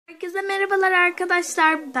Herkese merhabalar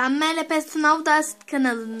arkadaşlar. Ben MLP Sınav Ders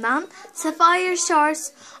kanalından Sefa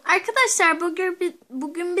Yarışıyoruz. Arkadaşlar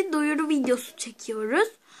bugün bir duyuru videosu çekiyoruz.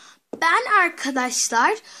 Ben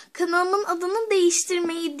arkadaşlar kanalımın adını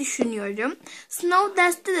değiştirmeyi düşünüyorum. Sınav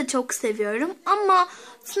Ders'i de çok seviyorum ama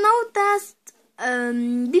Sınav Ders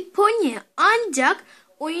bir pony, ancak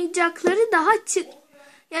oyuncakları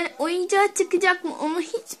oyuncağı çıkacak mı onu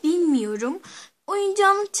hiç bilmiyorum.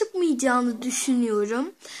 Oyuncağının çıkmayacağını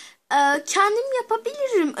düşünüyorum. Kendim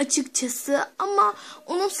yapabilirim açıkçası ama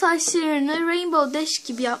onun saçlarını Rainbow Dash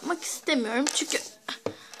gibi yapmak istemiyorum. Çünkü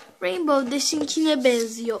Rainbow Dash'inkine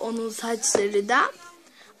benziyor onun saçları da.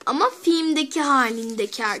 Ama filmdeki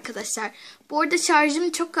halindeki arkadaşlar. Bu arada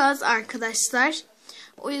şarjım çok az arkadaşlar.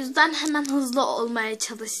 O yüzden hemen hızlı olmaya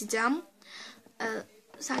çalışacağım.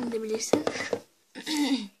 Sen de bilirsin.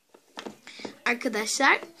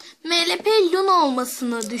 Arkadaşlar MLP Luna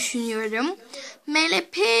olmasını düşünüyorum.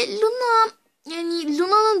 MLP Luna, yani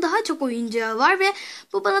Luna'nın daha çok oyuncağı var ve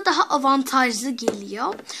bu bana daha avantajlı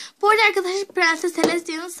geliyor. Bu arada arkadaşlar Prenses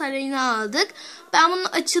Celestia'nın sarayını aldık. Ben bunun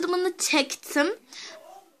açılımını çektim.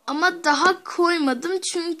 Ama daha koymadım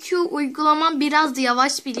çünkü uygulamam biraz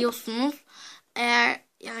yavaş, biliyorsunuz. Eğer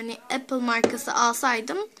yani Apple markası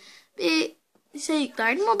alsaydım bir şey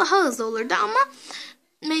yüklerdim, o daha hızlı olurdu ama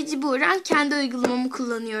mecburen kendi uygulamamı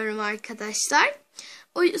kullanıyorum arkadaşlar.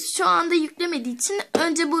 Şu anda yüklemediği için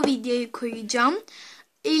önce bu videoyu koyacağım.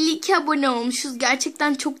 52 abone olmuşuz.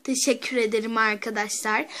 Gerçekten çok teşekkür ederim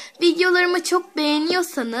arkadaşlar. Videolarımı çok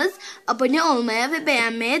beğeniyorsanız abone olmaya ve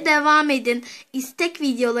beğenmeye devam edin. İstek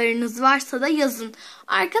videolarınız varsa da yazın.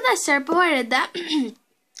 Arkadaşlar bu arada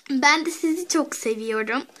ben de sizi çok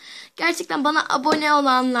seviyorum. Gerçekten bana abone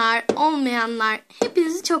olanlar, olmayanlar,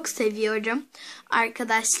 hepinizi çok seviyorum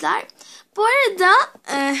arkadaşlar. Bu arada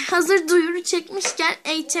hazır duyuru çekmişken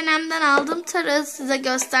H&M'den aldığım tarağı size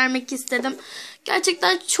göstermek istedim.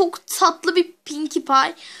 Gerçekten çok tatlı bir Pinkie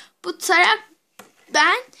Pie. Bu tarak,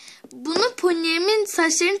 ben bunu ponilerimin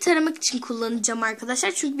saçlarını taramak için kullanacağım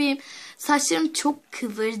arkadaşlar. Çünkü benim saçlarım çok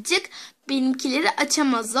kıvırcık. Benimkileri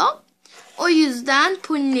açamaz o. O yüzden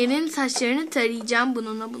ponilerin saçlarını tarayacağım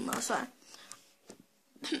bununla bundan sonra.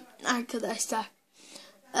 Arkadaşlar.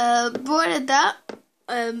 Bu arada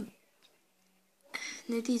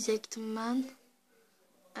ne diyecektim ben?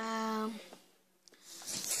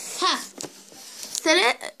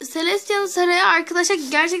 Celestia'nın sarayı arkadaşlar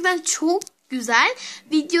gerçekten çok güzel.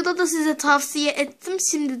 Videoda da size tavsiye ettim.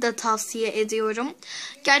 Şimdi de tavsiye ediyorum.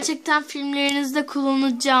 Gerçekten filmlerinizde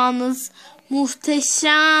kullanacağınız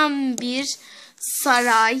muhteşem bir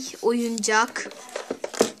saray, oyuncak.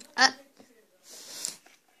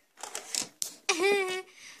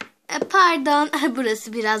 Pardon,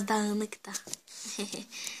 burası biraz dağınık da.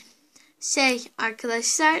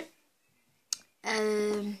 Arkadaşlar,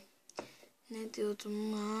 ne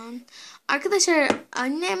diyordum lan? Arkadaşlar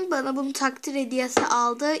annem bana bunu takdir hediyesi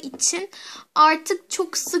aldığı için artık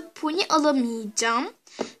çok sık pony alamayacağım.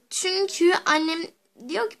 Çünkü annem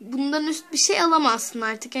diyor ki bundan üst bir şey alamazsın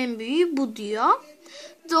artık, en büyüğü bu diyor.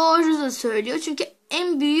 Doğru da söylüyor çünkü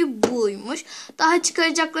en büyüğü buymuş. Daha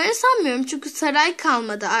çıkaracaklarını sanmıyorum çünkü saray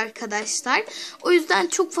kalmadı arkadaşlar. O yüzden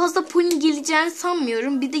çok fazla pony geleceğini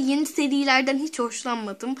sanmıyorum. Bir de yeni serilerden hiç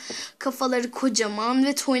hoşlanmadım. Kafaları kocaman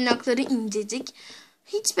ve toynakları incecik.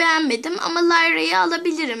 Hiç beğenmedim ama Lyra'yı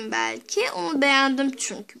alabilirim belki. Onu beğendim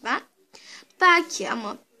çünkü ben.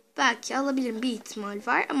 Belki alabilirim, bir ihtimal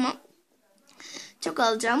var ama çok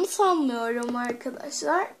alacağımı sanmıyorum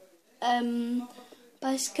arkadaşlar.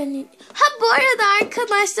 Başka ne? Bu arada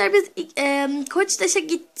arkadaşlar biz Koçtaş'a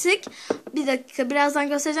gittik. Bir dakika, birazdan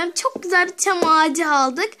göstereceğim. Çok güzel bir çam ağacı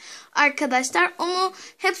aldık arkadaşlar. Onu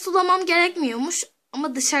hep sulamam gerekmiyormuş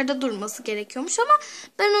ama dışarıda durması gerekiyormuş ama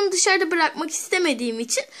ben onu dışarıda bırakmak istemediğim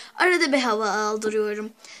için arada bir hava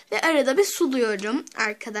aldırıyorum ve arada bir suluyorum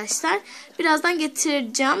arkadaşlar. Birazdan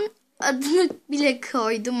getireceğim. Adını bile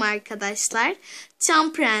koydum arkadaşlar.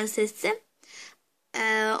 Çam Prensesi.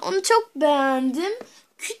 Onu çok beğendim.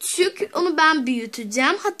 Küçük, onu ben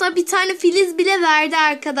büyüteceğim. Hatta bir tane filiz bile verdi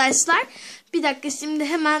arkadaşlar. Bir dakika, şimdi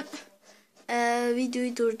hemen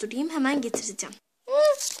videoyu durdurayım. Hemen getireceğim.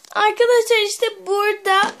 Arkadaşlar işte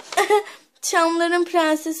burada çamların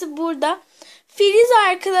prensesi burada. Filiz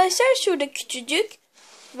arkadaşlar şurada küçücük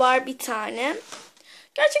var bir tane.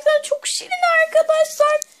 Gerçekten çok şirin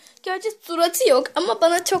arkadaşlar. Gerçi suratı yok ama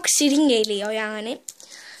bana çok şirin geliyor yani.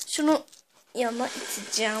 Şunu yana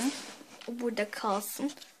iteceğim. O burada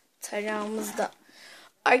kalsın. Tarağımızda.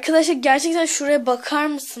 Arkadaşlar gerçekten şuraya bakar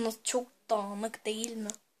mısınız? Çok dağınık değil mi?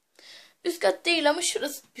 Üst kat değil ama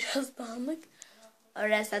şurası biraz dağınık.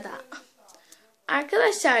 Orası da.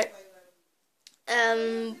 Arkadaşlar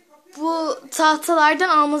bu tahtalardan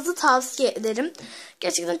almanızı tavsiye ederim.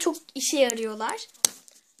 Gerçekten çok işe yarıyorlar.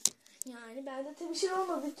 Yani ben de tebeşir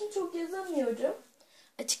olmadığı için çok yazamıyorum.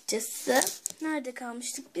 Açıkçası. Nerede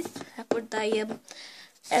kalmıştık biz? Buradayım.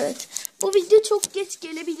 Evet. Bu video çok geç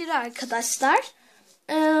gelebilir arkadaşlar.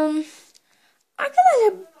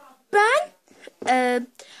 Arkadaşlar ben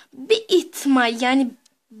bir ihtimal yani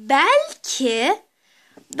belki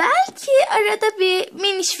arada bir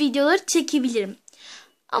miniş videoları çekebilirim.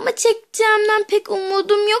 Ama çekeceğimden pek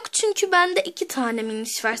umudum yok. Çünkü bende 2 tane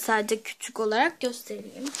miniş var, sadece küçük olarak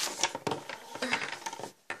göstereyim.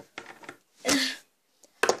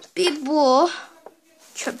 Bir bu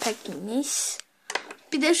köpek miniş.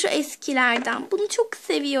 Bir de şu eskilerden. Bunu çok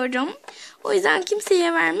seviyorum. O yüzden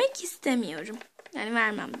kimseye vermek istemiyorum. Yani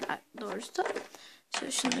vermem doğrusu.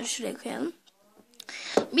 Şöyle şunları şuraya koyalım.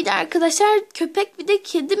 Bir de arkadaşlar köpek bir de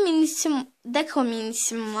kedi minişim, deko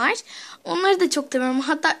minişim var. Onları da çok seviyorum.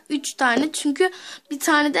 Hatta 3 tane, çünkü bir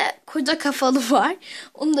tane de koca kafalı var.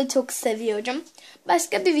 Onu da çok seviyorum.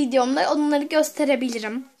 Başka bir videomda onları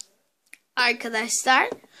gösterebilirim. Arkadaşlar.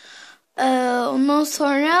 Ondan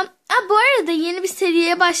sonra bu arada yeni bir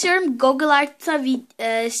seriye başlıyorum. Google Art'ta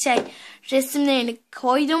resimlerini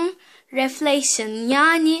koydum. Reflection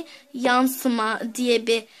yani yansıma diye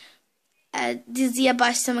bir diziye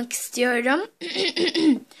başlamak istiyorum.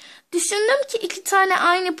 Düşündüm ki 2 tane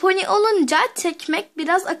aynı pony olunca çekmek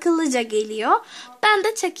biraz akıllıca geliyor. Ben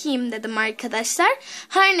de çekeyim dedim arkadaşlar.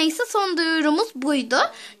 Her neyse, son duyurumuz buydu.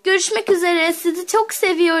 Görüşmek üzere. Sizi çok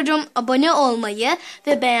seviyorum. Abone olmayı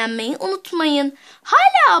ve beğenmeyi unutmayın.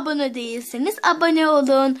 Hala abone değilseniz abone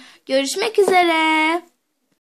olun. Görüşmek üzere.